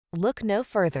Look no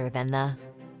further than the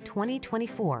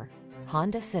 2024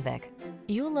 Honda Civic.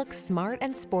 You'll look smart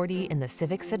and sporty in the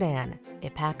Civic Sedan.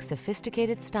 It packs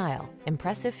sophisticated style,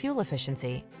 impressive fuel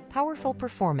efficiency, powerful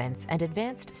performance, and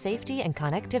advanced safety and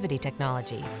connectivity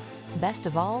technology. Best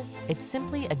of all, it's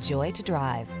simply a joy to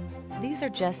drive. These are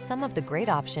just some of the great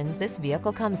options this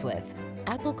vehicle comes with: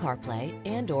 Apple CarPlay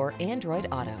and/or Android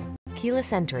Auto,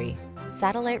 keyless entry,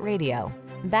 satellite radio,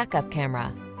 backup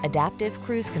camera, adaptive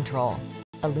cruise control,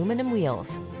 aluminum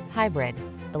wheels, hybrid,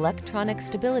 electronic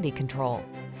stability control,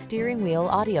 steering wheel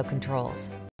audio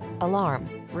controls, alarm.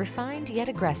 Refined yet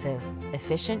aggressive,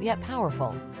 efficient yet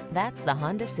powerful. That's the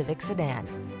Honda Civic Sedan.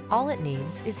 All it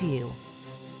needs is you.